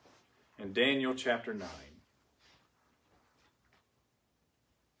in Daniel chapter 9.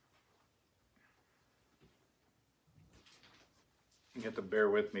 You have to bear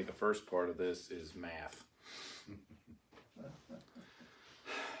with me. The first part of this is math.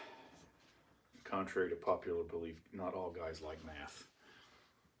 Contrary to popular belief, not all guys like math.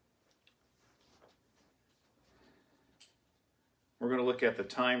 We're going to look at the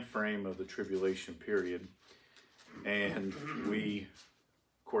time frame of the tribulation period. And we,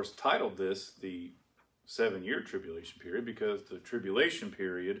 of course, titled this the 7-year tribulation period because the tribulation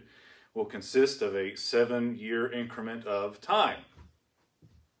period will consist of a 7-year increment of time. I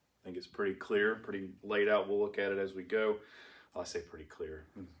think it's pretty clear, pretty laid out. We'll look at it as we go. I say pretty clear.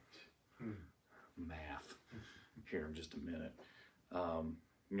 Math here in just a minute.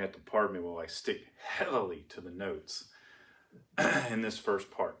 You have to pardon me while I stick heavily to the notes in this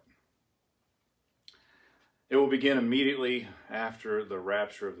first part. It will begin immediately after the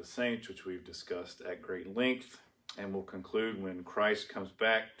rapture of the saints, which we've discussed at great length, and will conclude when Christ comes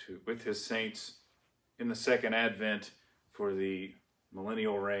back with his saints in the second advent for the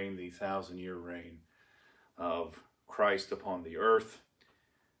millennial reign, the 1,000-year reign of Christ upon the earth.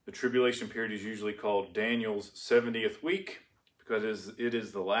 The tribulation period is usually called Daniel's 70th week because it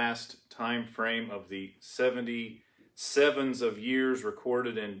is the last time frame of the 77s of years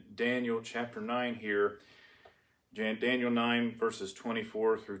recorded in Daniel chapter 9 here. Daniel 9 verses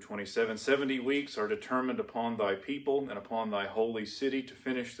 24 through 27. 70 weeks are determined upon thy people and upon thy holy city to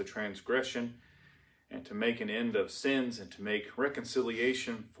finish the transgression and to make an end of sins and to make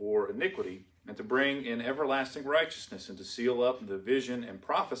reconciliation for iniquity and to bring in everlasting righteousness and to seal up the vision and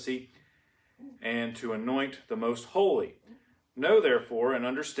prophecy and to anoint the most holy. Know therefore and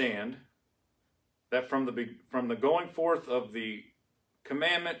understand that from the going forth of the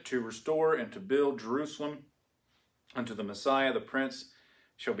commandment to restore and to build Jerusalem unto the Messiah the Prince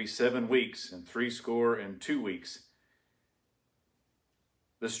shall be 7 weeks and 62 weeks.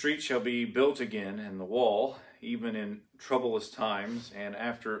 The street shall be built again, and the wall, even in troublous times, and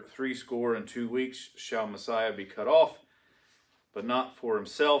after 62 weeks shall Messiah be cut off, but not for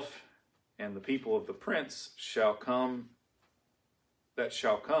himself, and the people of the Prince shall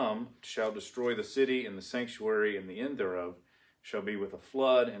destroy the city and the sanctuary, and the end thereof shall be with a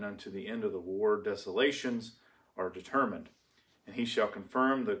flood, and unto the end of the war desolations are determined. And he shall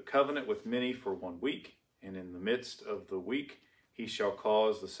confirm the covenant with many for 1 week, and in the midst of the week he shall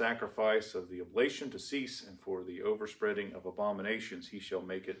cause the sacrifice of the oblation to cease, and for the overspreading of abominations he shall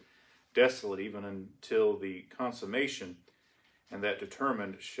make it desolate even until the consummation, and that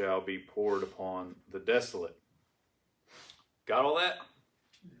determined shall be poured upon the desolate. Got all that?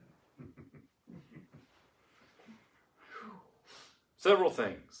 Several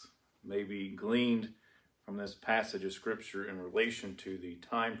things may be gleaned from this passage of Scripture in relation to the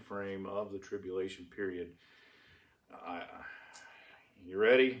time frame of the tribulation period. You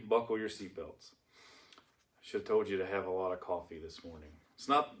ready? Buckle your seatbelts. I should have told you to have a lot of coffee this morning.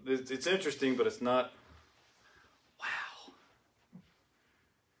 It's interesting, but it's not, wow.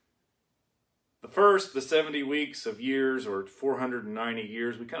 The 70 weeks of years, or 490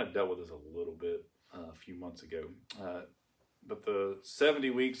 years, we kind of dealt with this a little bit a few months ago. But the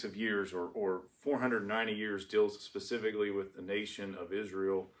 70 weeks of years, or 490 years, deals specifically with the nation of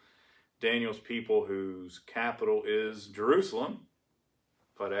Israel, Daniel's people, whose capital is Jerusalem.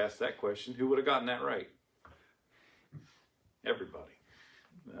 If I'd asked that question, who would have gotten that right? Everybody.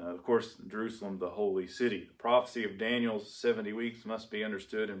 Of course, Jerusalem, the holy city. The prophecy of Daniel's 70 weeks must be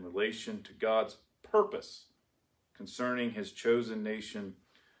understood in relation to God's purpose concerning his chosen nation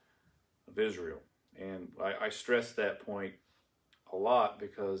of Israel. And I stress that point a lot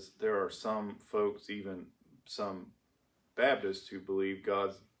because there are some folks, even some Baptists, who believe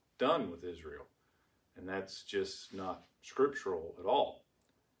God's done with Israel. And that's just not scriptural at all.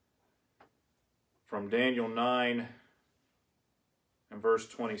 From Daniel 9 and verse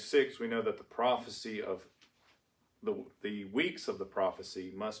 26, we know that the prophecy of the weeks of the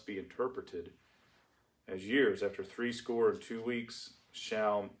prophecy must be interpreted as years. After 62 weeks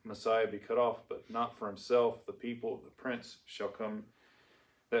shall Messiah be cut off, but not for himself. The people of the Prince shall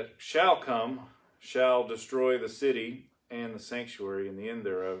destroy the city and the sanctuary, and the end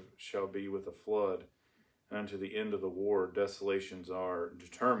thereof shall be with a flood. And unto the end of the war, desolations are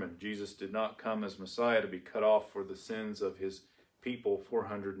determined. Jesus did not come as Messiah to be cut off for the sins of his people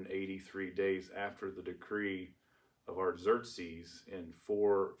 483 days after the decree of Artaxerxes in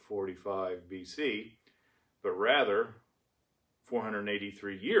 445 BC, but rather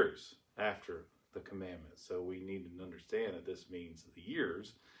 483 years after the commandment. So we need to understand that this means the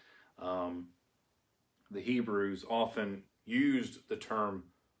years. The Hebrews often used the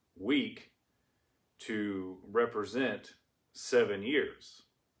term week to represent 7 years.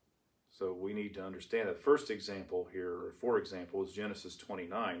 So we need to understand that. First example here, or for example, is Genesis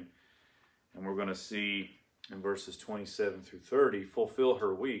 29. And we're going to see in verses 27 through 30, fulfill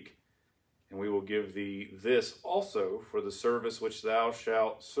her week, and we will give thee this also for the service which thou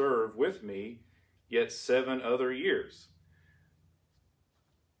shalt serve with me yet 7 other years.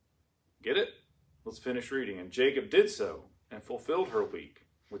 Get it? Let's finish reading. And Jacob did so and fulfilled her week,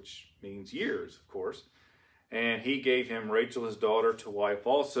 which means years, of course. And he gave him Rachel his daughter to wife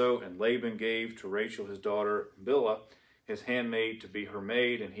also, and Laban gave to Rachel his daughter Bilhah his handmaid to be her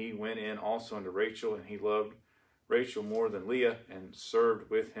maid, and he went in also unto Rachel, and he loved Rachel more than Leah, and served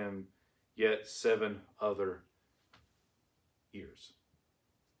with him yet 7 other years.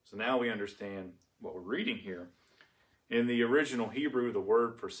 So now we understand what we're reading here. In the original Hebrew, the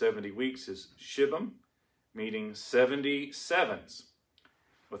word for 70 weeks is shibim, meaning 70 sevens,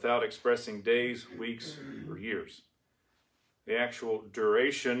 without expressing days, weeks, or years. The actual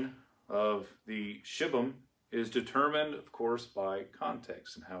duration of the shibim is determined, of course, by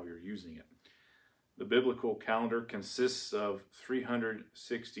context and how you're using it. The biblical calendar consists of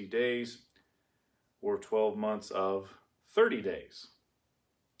 360 days, or 12 months of 30 days.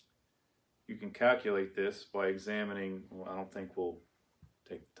 You can calculate this by examining, well, I don't think we'll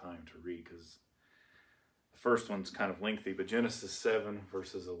take the time to read because the first one's kind of lengthy, but Genesis 7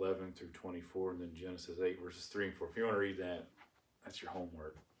 verses 11 through 24, and then Genesis 8 verses 3 and 4. If you want to read that, that's your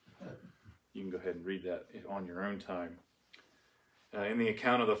homework. You can go ahead and read that on your own time. In the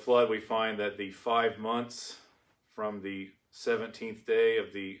account of the flood, we find that the 5 months from the 17th day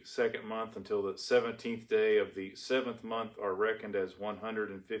of the second month until the 17th day of the 7th month are reckoned as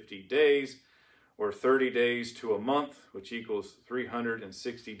 150 days, or 30 days to a month, which equals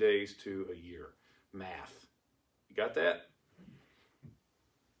 360 days to a year. Math. You got that?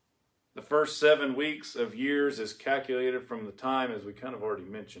 The first 7 weeks of years is calculated from the time, as we kind of already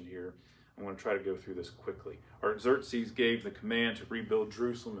mentioned here. I'm going to try to go through this quickly. Artaxerxes gave the command to rebuild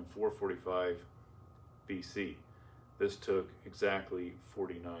Jerusalem in 445 BC. This took exactly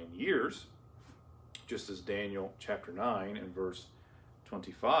 49 years, just as Daniel chapter 9 and verse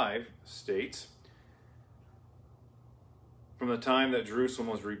 25 states. From the time that Jerusalem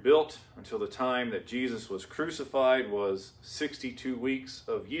was rebuilt until the time that Jesus was crucified was 62 weeks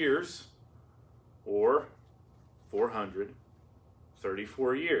of years, or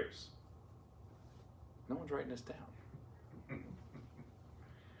 434 years. No one's writing this down.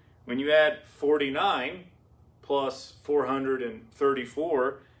 When you add 49 plus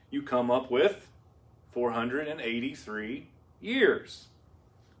 434, you come up with 483 years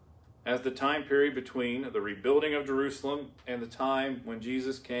as the time period between the rebuilding of Jerusalem and the time when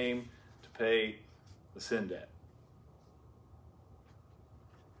Jesus came to pay the sin debt.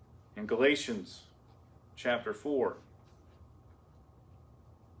 In Galatians chapter 4,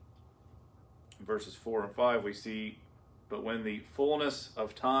 verses 4 and 5, we see, but when the fullness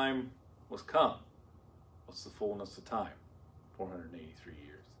of time was come. What's the fullness of time? 483 years.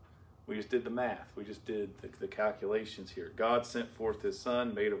 We just did the math. We just did the calculations here. God sent forth his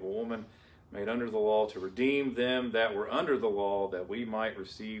Son, made of a woman, made under the law, to redeem them that were under the law, that we might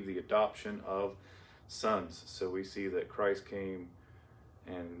receive the adoption of sons. So we see that Christ came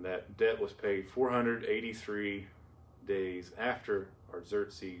and that debt was paid 483 days after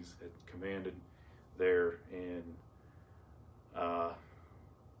Artaxerxes had commanded there in,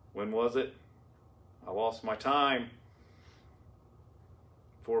 when was it? I lost my time.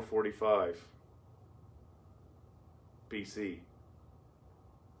 445 BC.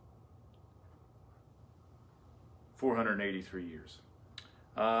 483 years.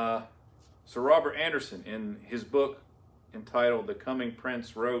 Sir Robert Anderson, in his book entitled The Coming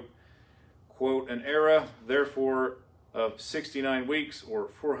Prince, wrote, quote, an era, therefore, of 69 weeks, or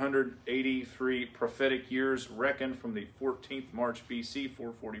 483 prophetic years, reckoned from the 14th March BC,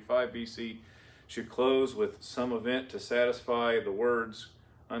 445 BC, should close with some event to satisfy the words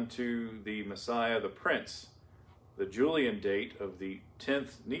unto the Messiah the Prince. The Julian date of the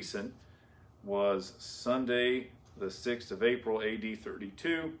 10th Nisan was Sunday, the 6th of April, AD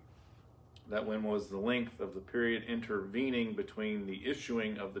 32. That one was the length of the period intervening between the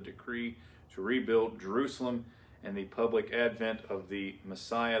issuing of the decree to rebuild Jerusalem and the public advent of the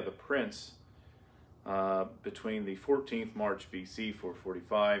Messiah the Prince, between the 14th March BC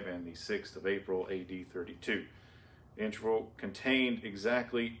 445 and the 6th of April AD 32. The interval contained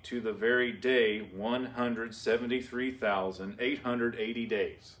exactly to the very day 173,880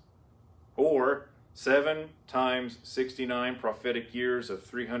 days, or 7 times 69 prophetic years of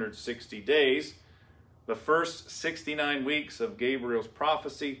 360 days, the first 69 weeks of Gabriel's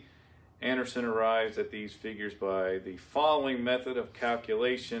prophecy. Anderson arrives at these figures by the following method of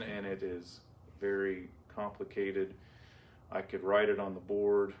calculation, and it is very complicated. I could write it on the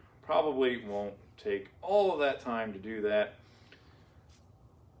board. Probably won't take all of that time to do that.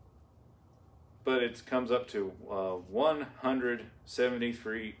 But it comes up to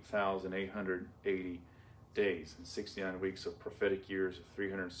 173,880 days and 69 weeks of prophetic years of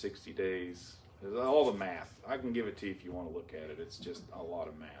 360 days. All the math. I can give it to you if you want to look at it. It's just a lot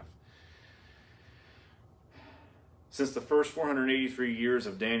of math. Since the first 483 years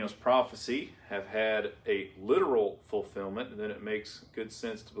of Daniel's prophecy have had a literal fulfillment, then it makes good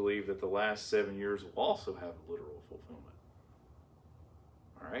sense to believe that the last 7 years will also have a literal fulfillment.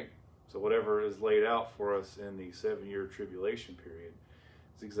 All right? So whatever is laid out for us in the 7-year tribulation period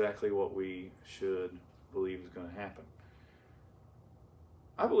is exactly what we should believe is going to happen.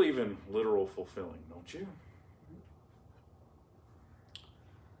 I believe in literal fulfilling, don't you?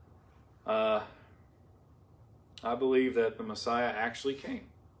 I believe that the Messiah actually came.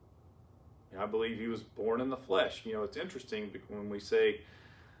 I believe he was born in the flesh. You know, it's interesting when we say,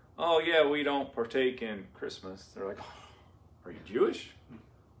 oh yeah, we don't partake in Christmas. They're like, oh, are you Jewish?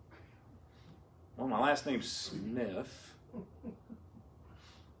 Well, my last name's Smith.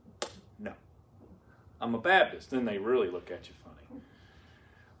 No. I'm a Baptist. Then they really look at you funny.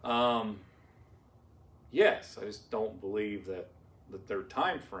 Yes, I just don't believe that their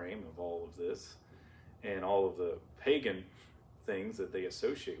time frame of all of this and all of the pagan things that they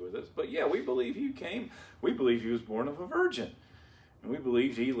associate with us. But yeah, we believe he came. We believe he was born of a virgin. And we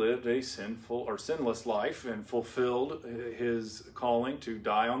believe he lived a sinful or sinless life and fulfilled his calling to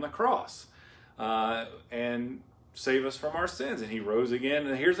die on the cross and save us from our sins. And he rose again.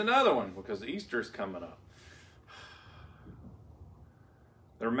 And here's another one because Easter's coming up.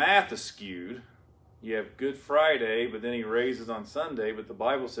 Their math is skewed. You have Good Friday, but then he raises on Sunday. But the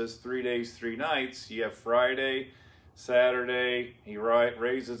Bible says 3 days, 3 nights. You have Friday, Saturday. He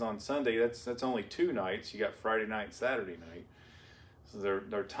raises on Sunday. That's only 2 nights. You got Friday night, Saturday night. So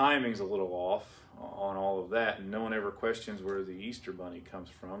their timing's a little off on all of that. And no one ever questions where the Easter Bunny comes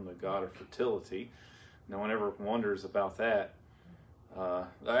from, the god of fertility. No one ever wonders about that.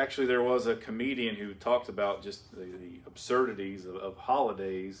 Actually, there was a comedian who talked about just the absurdities of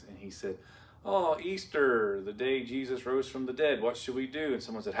holidays, and he said, oh, Easter, the day Jesus rose from the dead, what should we do? And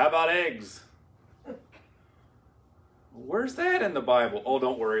someone said, how about eggs? Where's that in the Bible? Oh,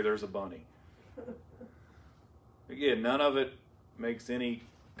 don't worry, there's a bunny. Again, none of it makes any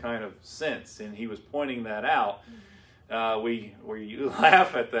kind of sense, and he was pointing that out. We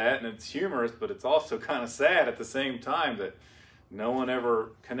laugh at that, and it's humorous, but it's also kind of sad at the same time that no one ever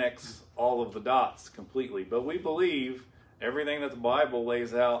connects all of the dots completely. But we believe everything that the Bible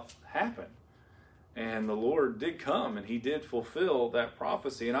lays out happened. And the Lord did come, and he did fulfill that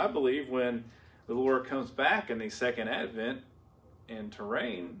prophecy. And I believe when the Lord comes back in the second advent and to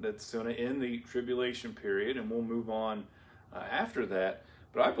reign, that's going to end the tribulation period, and we'll move on after that.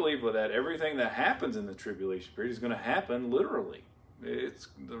 But I believe that everything that happens in the tribulation period is going to happen literally.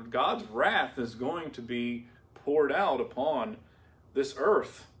 God's wrath is going to be poured out upon this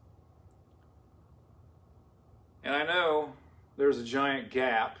earth. And I know there's a giant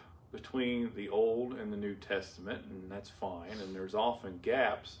gap between the Old and the New Testament, and that's fine. And there's often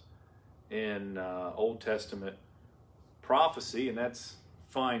gaps in Old Testament prophecy, and that's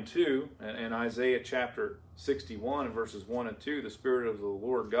fine too. In Isaiah chapter 61 and verses 1 and 2, the Spirit of the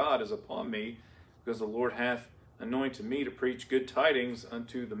Lord God is upon me, because the Lord hath anointed me to preach good tidings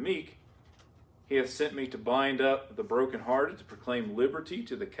unto the meek. He hath sent me to bind up the brokenhearted, to proclaim liberty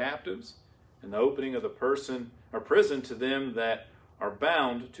to the captives, and the opening of the prison to them that are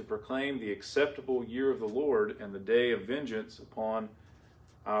bound, to proclaim the acceptable year of the Lord and the day of vengeance upon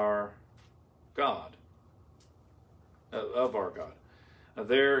our God, of our God.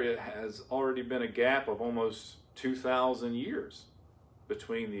 There has already been a gap of almost 2,000 years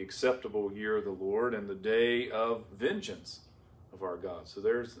between the acceptable year of the Lord and the day of vengeance of our God. So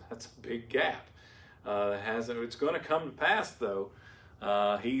that's a big gap. It's going to come to pass, though.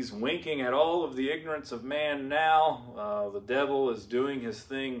 He's winking at all of the ignorance of man now. The devil is doing his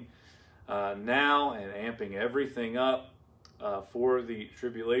thing now and amping everything up for the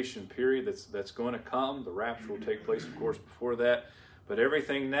tribulation period that's going to come. The rapture will take place, of course, before that. But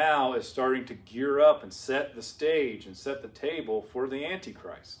everything now is starting to gear up and set the stage and set the table for the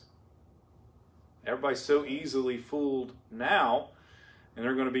Antichrist. Everybody's so easily fooled now, and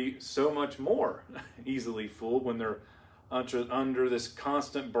they're going to be so much more easily fooled when they're under this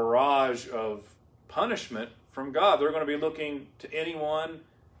constant barrage of punishment from God. They're going to be looking to anyone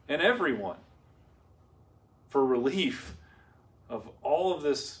and everyone for relief of all of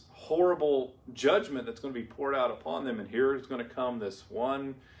this horrible judgment that's going to be poured out upon them. And here is going to come this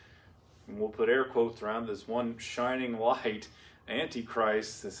one, and we'll put air quotes around this one shining light,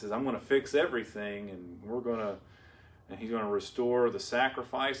 Antichrist, that says, I'm going to fix everything, and he's going to restore the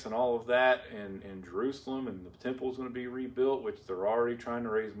sacrifice and all of that in Jerusalem, and the temple is going to be rebuilt, which they're already trying to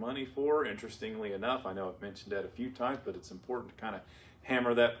raise money for. Interestingly enough, I know I've mentioned that a few times, but it's important to kind of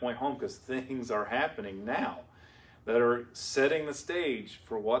hammer that point home, because things are happening now that are setting the stage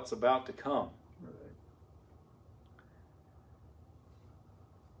for what's about to come. Right.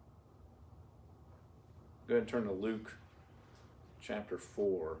 Go ahead and turn to Luke chapter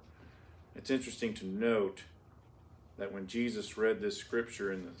 4. It's interesting to note that when Jesus read this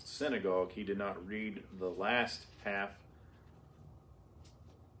scripture in the synagogue, he did not read the last half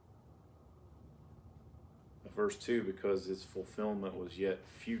of verse 2 because its fulfillment was yet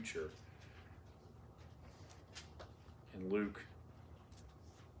future. In Luke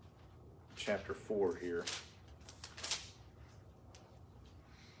chapter 4 here,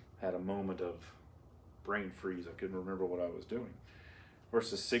 had a moment of brain freeze. I couldn't remember what I was doing.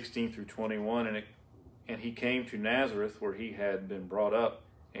 Verses 16 through 21, and he came to Nazareth, where he had been brought up,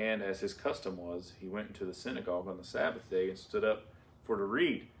 and as his custom was, he went into the synagogue on the Sabbath day and stood up for to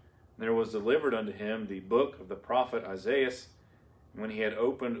read. And there was delivered unto him the book of the prophet Isaiah. And when he had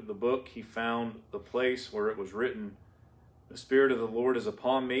opened the book, he found the place where it was written, The Spirit of the Lord is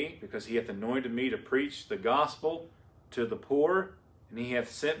upon me, because he hath anointed me to preach the gospel to the poor, and he hath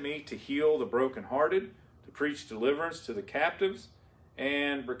sent me to heal the brokenhearted, to preach deliverance to the captives,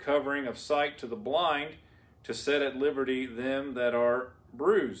 and recovering of sight to the blind, to set at liberty them that are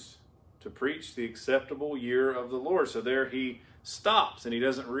bruised, to preach the acceptable year of the Lord. So there he stops, and he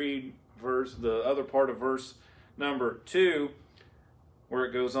doesn't read the other part of verse number 2, where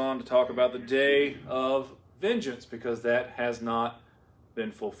it goes on to talk about the day of vengeance, because that has not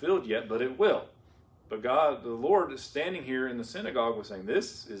been fulfilled yet, but it will. But God, the Lord, is standing here in the synagogue was saying,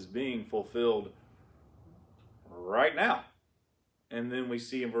 this is being fulfilled right now. And then we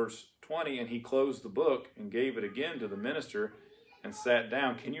see in verse 20, and he closed the book and gave it again to the minister and sat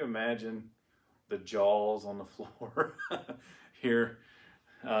down. Can you imagine the jaws on the floor here?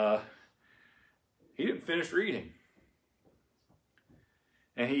 He didn't finish reading.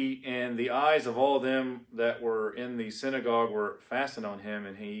 And the eyes of all them that were in the synagogue were fastened on him,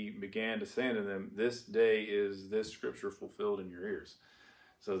 and he began to say unto them, This day is this scripture fulfilled in your ears.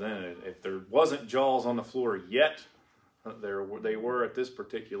 So then, if there wasn't jaws on the floor yet, they were at this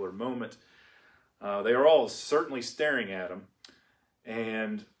particular moment. They are all certainly staring at him.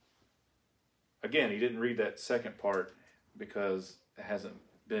 And again, he didn't read that second part because it hasn't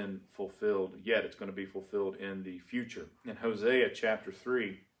been fulfilled yet. It's going to be fulfilled in the future. In Hosea chapter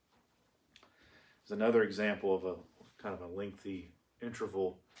 3 is another example of a kind of a lengthy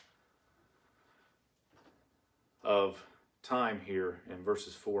interval of time here in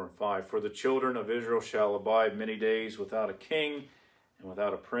verses 4 and 5. For the children of Israel shall abide many days without a king, and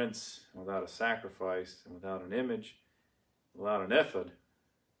without a prince, and without a sacrifice, and without an image, without an ephod,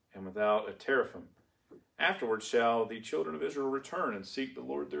 and without a teraphim. Afterward shall the children of Israel return and seek the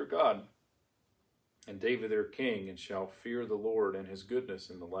Lord their God, and David their king, and shall fear the Lord and his goodness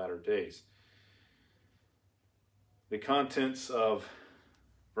in the latter days. The contents of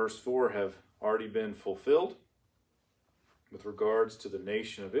verse 4 have already been fulfilled with regards to the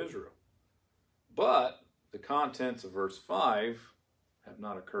nation of Israel. But the contents of verse 5 have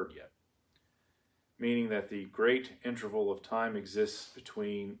not occurred yet, meaning that the great interval of time exists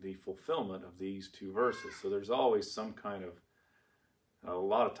between the fulfillment of these two verses. So there's always some kind of, a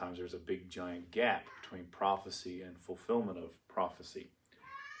lot of times there's a big giant gap between prophecy and fulfillment of prophecy.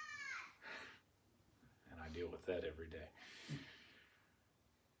 And I deal with that every day.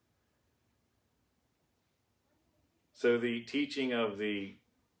 So the teaching of the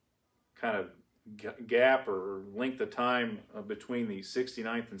kind of gap or length of time between the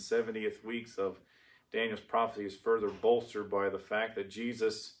 69th and 70th weeks of Daniel's prophecy is further bolstered by the fact that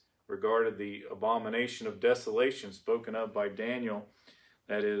Jesus regarded the abomination of desolation spoken of by Daniel,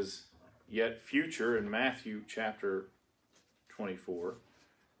 that is yet future, in Matthew chapter 24.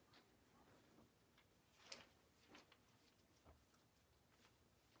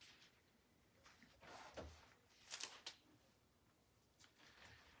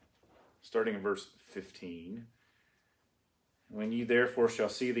 Starting in verse 15. When ye therefore shall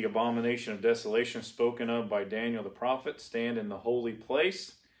see the abomination of desolation spoken of by Daniel the prophet stand in the holy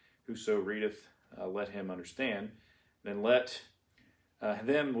place, whoso readeth, let him understand. Then let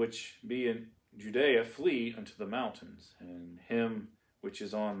them which be in Judea flee unto the mountains, and him which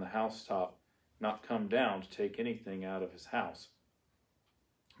is on the housetop not come down to take anything out of his house.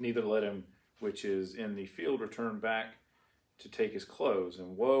 Neither let him which is in the field return back to take his clothes.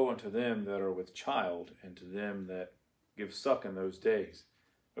 And woe unto them that are with child, and to them that give suck in those days.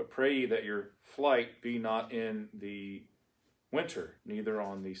 But pray ye that your flight be not in the winter, neither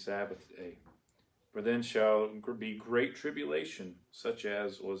on the Sabbath day. For then shall be great tribulation, such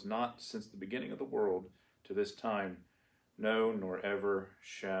as was not since the beginning of the world to this time, no, nor ever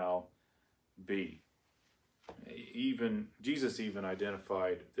shall be. Jesus even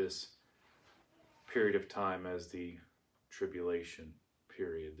identified this period of time as the tribulation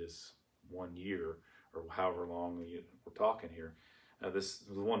period, this 1 year, or however long we're talking here. This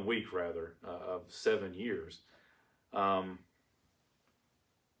 1 week, rather, of 7 years.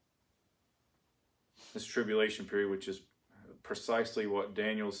 This tribulation period, which is precisely what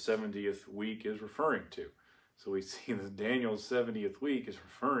Daniel's 70th week is referring to. So we see that Daniel's 70th week is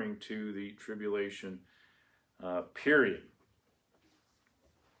referring to the tribulation period.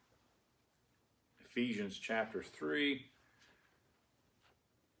 Ephesians chapter 3.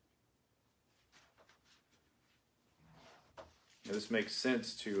 Now, this makes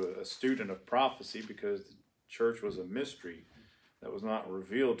sense to a student of prophecy because the church was a mystery that was not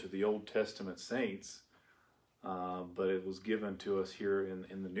revealed to the Old Testament saints, but it was given to us here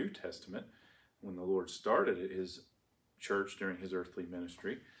in the New Testament when the Lord started his church during his earthly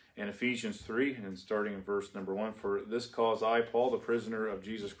ministry. And Ephesians 3, and starting in verse number 1, for this cause I, Paul, the prisoner of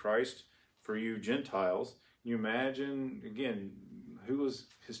Jesus Christ, for you Gentiles. Can you imagine, again, who was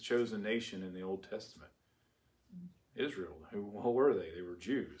his chosen nation in the Old Testament? Israel. What were they? They were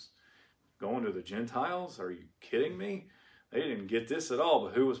Jews. Going to the Gentiles? Are you kidding me? They didn't get this at all.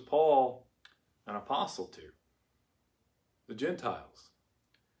 But who was Paul an apostle to? The Gentiles.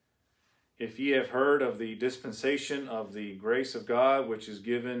 If ye have heard of the dispensation of the grace of God, which is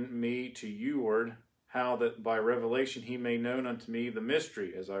given me to youward, how that by revelation he made known unto me the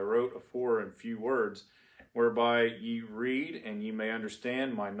mystery, as I wrote afore in few words, whereby ye read, and ye may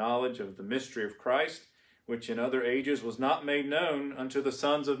understand my knowledge of the mystery of Christ, which in other ages was not made known unto the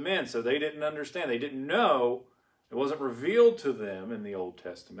sons of men. So they didn't understand. They didn't know. It wasn't revealed to them in the Old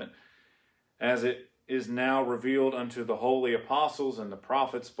Testament, as it is now revealed unto the holy apostles and the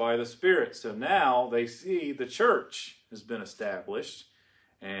prophets by the Spirit. So now they see the church has been established,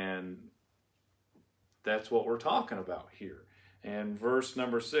 and that's what we're talking about here. And verse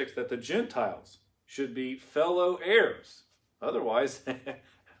number 6, that the Gentiles should be fellow heirs. Otherwise,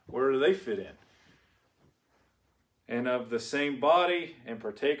 where do they fit in? And of the same body, and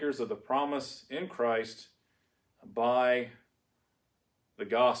partakers of the promise in Christ by the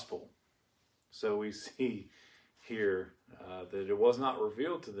gospel. So we see here that it was not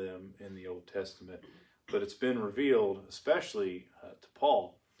revealed to them in the Old Testament, but it's been revealed, especially to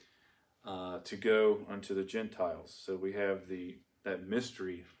Paul, to go unto the Gentiles. So we have that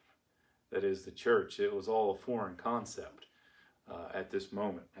mystery that is the church. It was all a foreign concept at this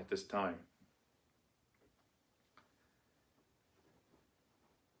moment, at this time.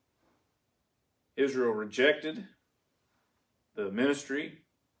 Israel rejected the ministry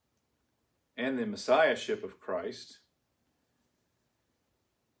and the messiahship of Christ.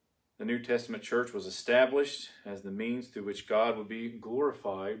 The New Testament church was established as the means through which God would be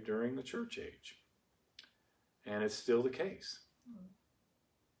glorified during the church age. And it's still the case.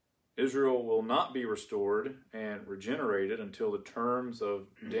 Israel will not be restored and regenerated until the terms of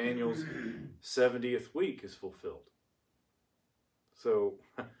Daniel's 70th week is fulfilled. So,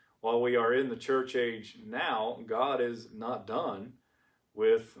 while we are in the church age now, God is not done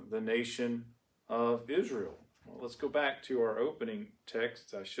with the nation of Israel. Well, let's go back to our opening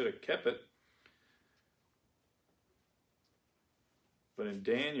text. I should have kept it. But in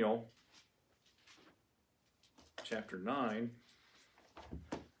Daniel chapter 9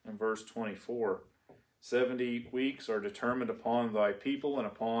 and verse 24, 70 weeks are determined upon thy people and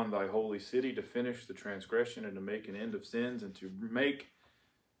upon thy holy city to finish the transgression and to make an end of sins and to make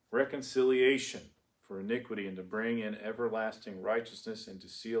reconciliation for iniquity and to bring in everlasting righteousness and to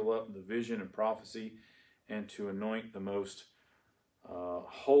seal up the vision and prophecy and to anoint the most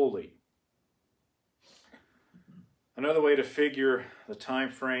holy. Another way to figure the time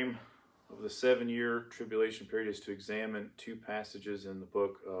frame of the 7-year tribulation period is to examine 2 passages in the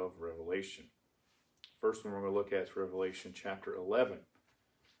book of Revelation. First one we're going to look at is Revelation chapter 11.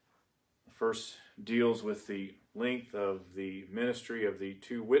 The first deals with the length of the ministry of the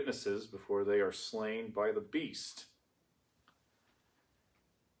 2 witnesses before they are slain by the beast.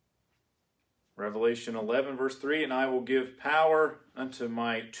 Revelation 11 verse 3, and I will give power unto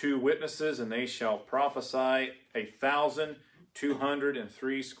my 2 witnesses, and they shall prophesy 1,000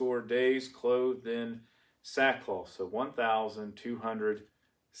 260 days clothed in sackcloth. So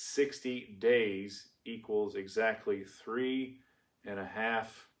 1,260 days equals exactly 3.5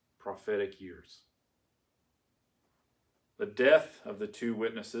 prophetic years. The death of the two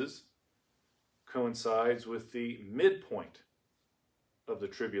witnesses coincides with the midpoint of the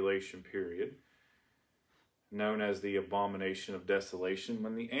tribulation period, known as the abomination of desolation,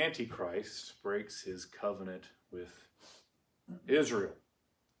 when the Antichrist breaks his covenant with Israel.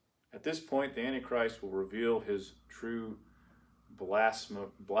 At this point, the Antichrist will reveal his true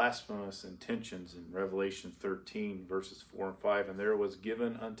blasphemous intentions in Revelation 13, verses 4 and 5. And there was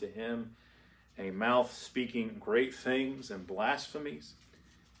given unto him a mouth speaking great things and blasphemies,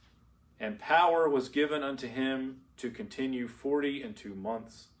 and power was given unto him to continue 42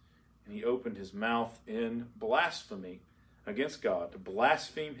 months. And he opened his mouth in blasphemy against God, to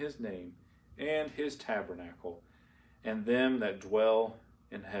blaspheme his name and his tabernacle, and them that dwell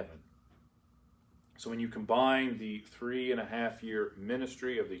in heaven. So when you combine the 3.5 year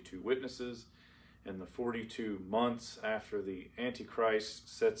ministry of the two witnesses and the 42 months after the Antichrist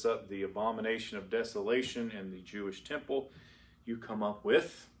sets up the abomination of desolation in the Jewish temple, you come up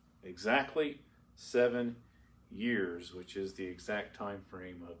with exactly 7 years, which is the exact time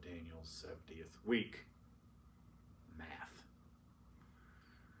frame of Daniel's 70th week. Math.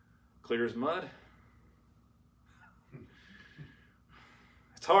 Clear as mud?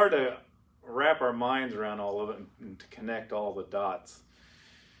 It's hard to wrap our minds around all of it and to connect all the dots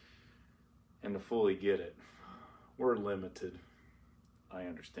and to fully get it. We're limited, I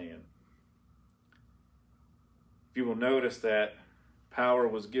understand. If you will notice that power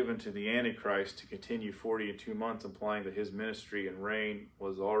was given to the Antichrist to continue 42 months, implying that his ministry and reign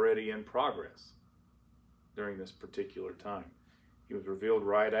was already in progress during this particular time. He was revealed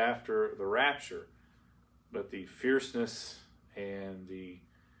right after the rapture, but the fierceness and the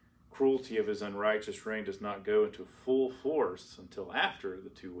cruelty of his unrighteous reign does not go into full force until after the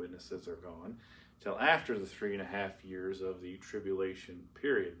two witnesses are gone, until after the 3.5 years of the tribulation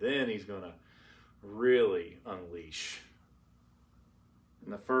period. Then he's going to really unleash.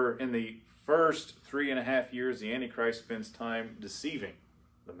 In the first 3.5 years, the Antichrist spends time deceiving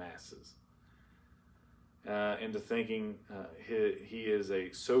the masses into thinking he is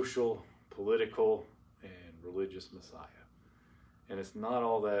a social, political, and religious Messiah. And it's not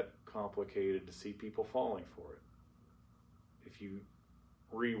all that complicated to see people falling for it. If you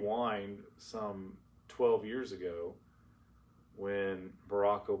rewind some 12 years ago, when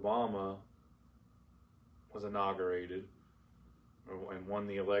Barack Obama was inaugurated and won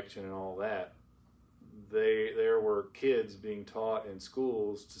the election and all that, there were kids being taught in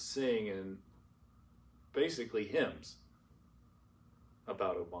schools to sing and basically hymns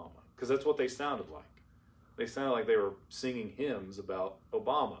about Obama, because that's what they sounded like. They sounded like they were singing hymns about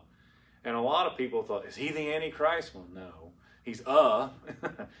Obama. And a lot of people thought, is he the Antichrist? Well, no. He's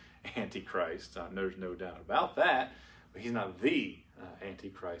Antichrist. There's no doubt about that. But he's not the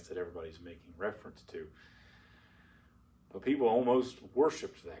Antichrist that everybody's making reference to. But people almost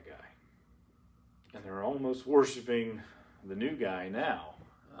worshipped that guy. And they're almost worshiping the new guy now.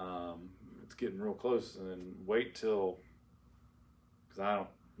 It's getting real close. And wait till, because I don't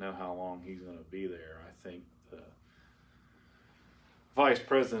know how long he's going to be there. I think the vice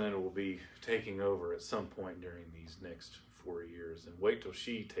president will be taking over at some point during these next 4 years. And wait till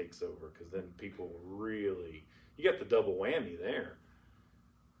she takes over, because then people really, you got the double whammy there.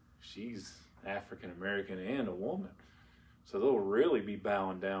 She's African American and a woman. So they'll really be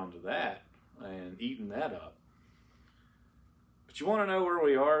bowing down to that and eating that up. But you want to know where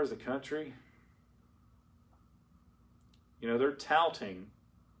we are as a country? You know, they're touting,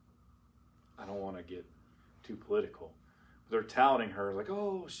 I don't want to get too political, but they're touting her like,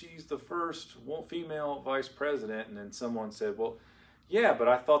 oh, she's the first female vice president. And then someone said, well, yeah, but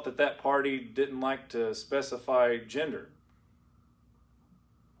I thought that party didn't like to specify gender.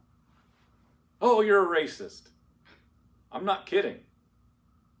 Oh, you're a racist. I'm not kidding.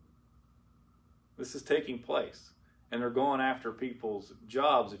 This is taking place. And they're going after people's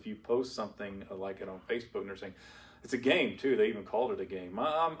jobs if you post something like it on Facebook, and they're saying, it's a game too. They even called it a game.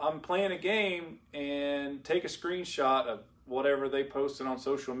 I'm playing a game, and take a screenshot of whatever they posted on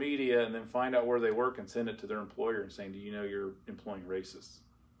social media and then find out where they work and send it to their employer and saying, do you know you're employing racists?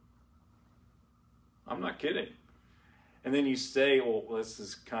 I'm not kidding. And then you say, well, this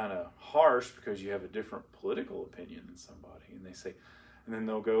is kind of harsh because you have a different political opinion than somebody. And they say, and then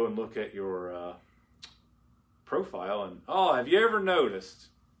they'll go and look at your profile and, oh, have you ever noticed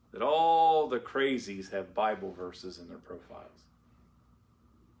that all the crazies have Bible verses in their profiles?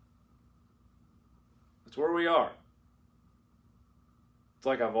 That's where we are. It's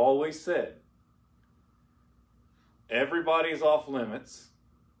like I've always said. Everybody's off limits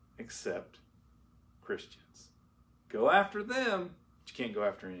except Christians. Go after them, but you can't go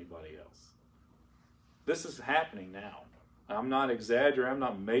after anybody else. This is happening now. I'm not exaggerating. I'm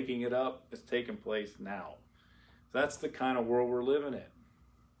not making it up. It's taking place now. That's the kind of world we're living in.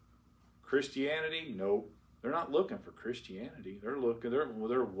 Christianity? Nope. They're not looking for Christianity. They're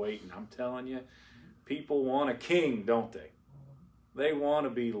waiting. I'm telling you, people want a king, don't they? They want to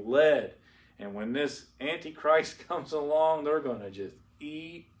be led. And when this Antichrist comes along, they're going to just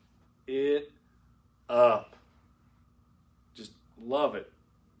eat it up. Just love it.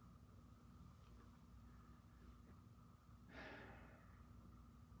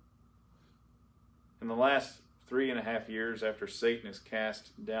 In the last 3.5 years after Satan is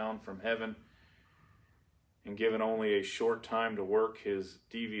cast down from heaven and given only a short time to work his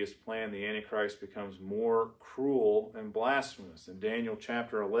devious plan, the Antichrist becomes more cruel and blasphemous. In Daniel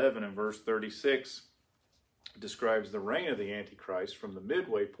chapter 11 and verse 36 describes the reign of the Antichrist from the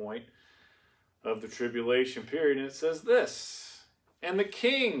midway point of the tribulation period, and it says this: "And the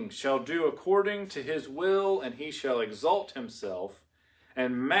king shall do according to his will, and he shall exalt himself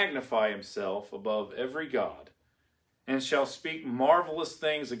and magnify himself above every god, and shall speak marvelous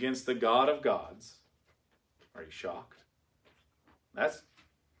things against the God of gods." Are you shocked?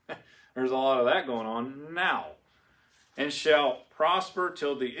 There's a lot of that going on now. "And shall prosper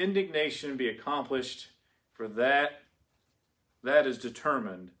till the indignation be accomplished, for that is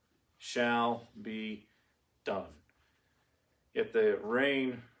determined shall be done." Yet the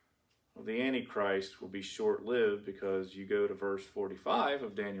reign of the Antichrist will be short-lived, because you go to verse 45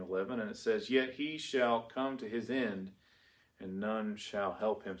 of Daniel 11 and it says, "Yet he shall come to his end, and none shall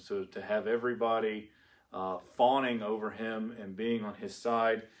help him." So to have everybody fawning over him and being on his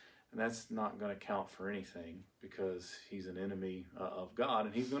side, and that's not going to count for anything, because he's an enemy of God,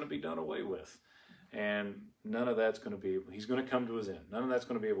 and he's going to be done away with. And none of that's going to be able, he's going to come to his end. None of that's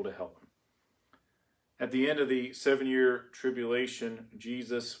going to be able to help him. At the end of the 7-year tribulation,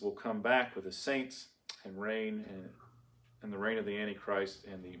 Jesus will come back with his saints and reign, and the reign of the Antichrist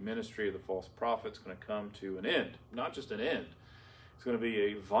and the ministry of the false prophet is going to come to an end. Not just an end. It's going to be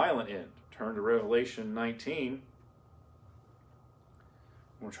a violent end. Turn to Revelation 19.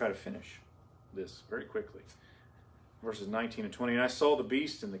 I'm going to try to finish this very quickly. Verses 19 and 20. "And I saw the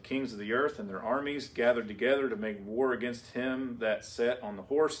beast and the kings of the earth and their armies gathered together to make war against him that sat on the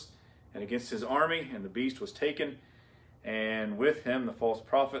horse and against his army. And the beast was taken, and with him the false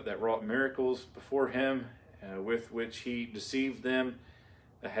prophet that wrought miracles before him, with which he deceived them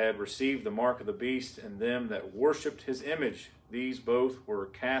that had received the mark of the beast, and them that worshipped his image. These both were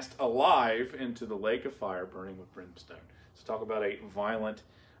cast alive into the lake of fire, burning with brimstone." Let's talk about a violent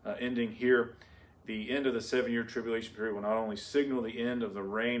ending here. The end of the 7-year tribulation period will not only signal the end of the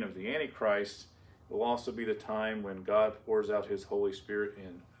reign of the Antichrist, it will also be the time when God pours out his Holy Spirit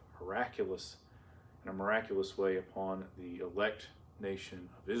in a miraculous way upon the elect nation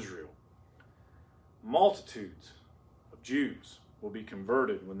of Israel. Multitudes of Jews will be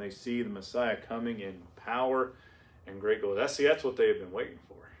converted when they see the Messiah coming in power and great glory. That's what they have been waiting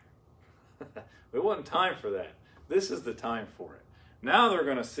for. It wasn't time for that. This is the time for it. Now they're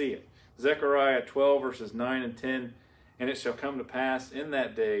going to see it. Zechariah 12 verses 9 and 10. "And it shall come to pass in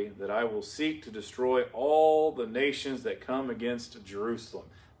that day that I will seek to destroy all the nations that come against Jerusalem."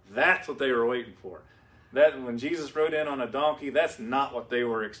 That's what they were waiting for. That when Jesus rode in on a donkey, that's not what they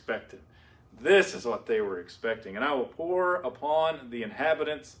were expecting. This is what they were expecting. "And I will pour upon the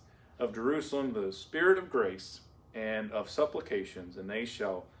inhabitants of Jerusalem the spirit of grace and of supplications, and they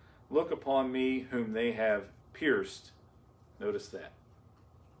shall look upon me whom they have pierced." Notice that.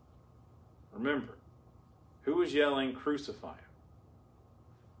 Remember, who was yelling, "Crucify him"?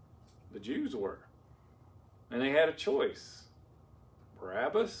 The Jews were. And they had a choice.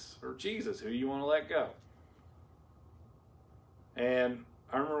 Barabbas or Jesus? Who do you want to let go? And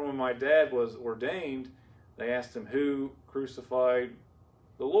I remember when my dad was ordained, they asked him, "Who crucified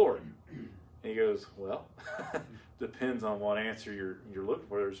the Lord?" And he goes, "Well, depends on what answer you're looking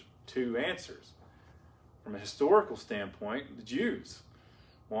for. There's two answers. From a historical standpoint, the Jews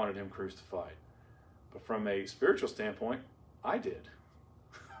wanted him crucified. But from a spiritual standpoint, I did.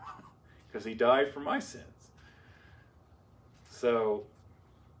 Because he died for my sins." So,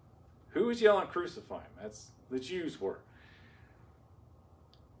 who was yelling, "Crucify him"? That's the Jews were.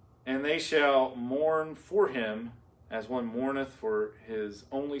 "And they shall mourn for him as one mourneth for his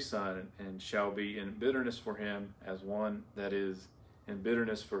only son, and shall be in bitterness for him as one that is in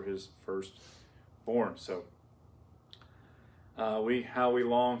bitterness for his firstborn." So, how we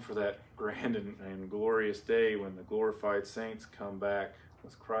long for that grand and glorious day when the glorified saints come back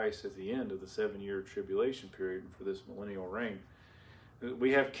with Christ at the end of the 7-year tribulation period for this millennial reign.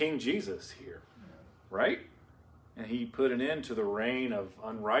 We have King Jesus here, right? And he put an end to the reign of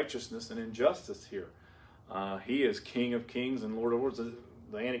unrighteousness and injustice here. He is King of kings and Lord of lords.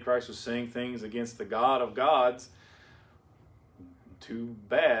 The Antichrist was saying things against the God of gods. Too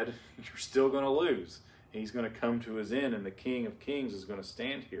bad, you're still going to lose. He's going to come to his end, and the King of kings is going to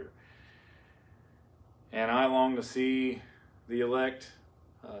stand here. And I long to see the elect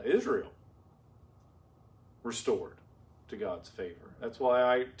Israel restored to God's favor. That's why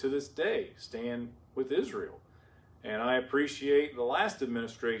I, to this day, stand with Israel. And I appreciate the last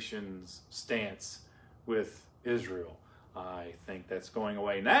administration's stance with Israel. I think that's going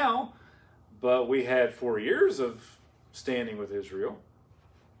away now, but we had 4 years of standing with Israel.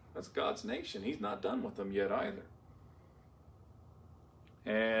 That's God's nation. He's not done with them yet either.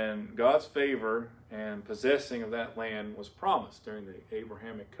 And God's favor and possessing of that land was promised during the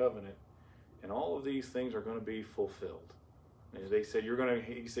Abrahamic covenant, and all of these things are going to be fulfilled. And he said you're going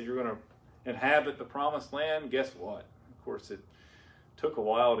to inhabit the promised land. Guess what? Of course, it took a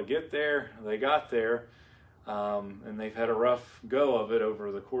while to get there. They got there. And they've had a rough go of it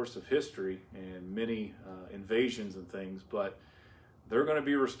over the course of history and many invasions and things, but they're going to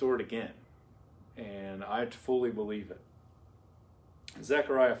be restored again. And I fully believe it.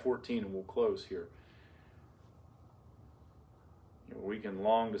 Zechariah 14, and we'll close here. We can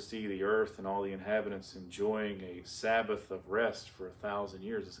long to see the earth and all the inhabitants enjoying a Sabbath of rest for 1,000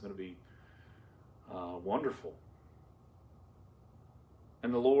 years. It's going to be wonderful.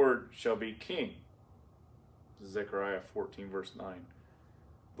 And the Lord shall be king. Zechariah 14, verse 9.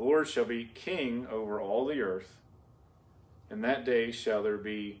 The Lord shall be king over all the earth. In that day shall there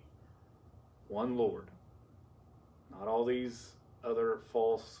be one Lord. Not all these other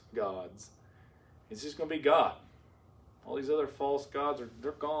false gods. It's just going to be God. All these other false gods,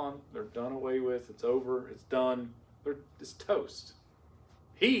 they're gone. They're done away with. It's over. It's done. It's toast.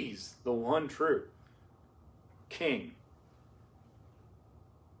 He's the one true King.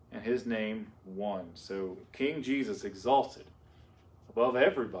 And his name won. So King Jesus exalted above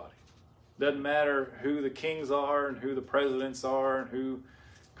everybody. Doesn't matter who the kings are and who the presidents are and who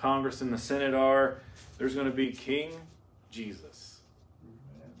Congress and the Senate are. There's going to be King Jesus.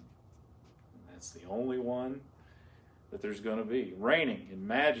 And that's the only one that there's going to be. Reigning in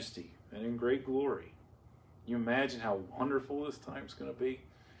majesty and in great glory. You imagine how wonderful this time's going to be?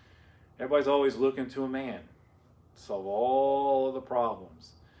 Everybody's always looking to a man to solve all of the problems.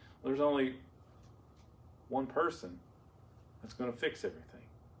 There's only one person that's going to fix everything.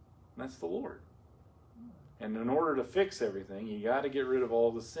 And that's the Lord. And in order to fix everything, you got to get rid of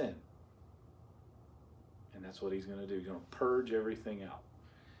all the sin. And that's what he's going to do. He's going to purge everything out.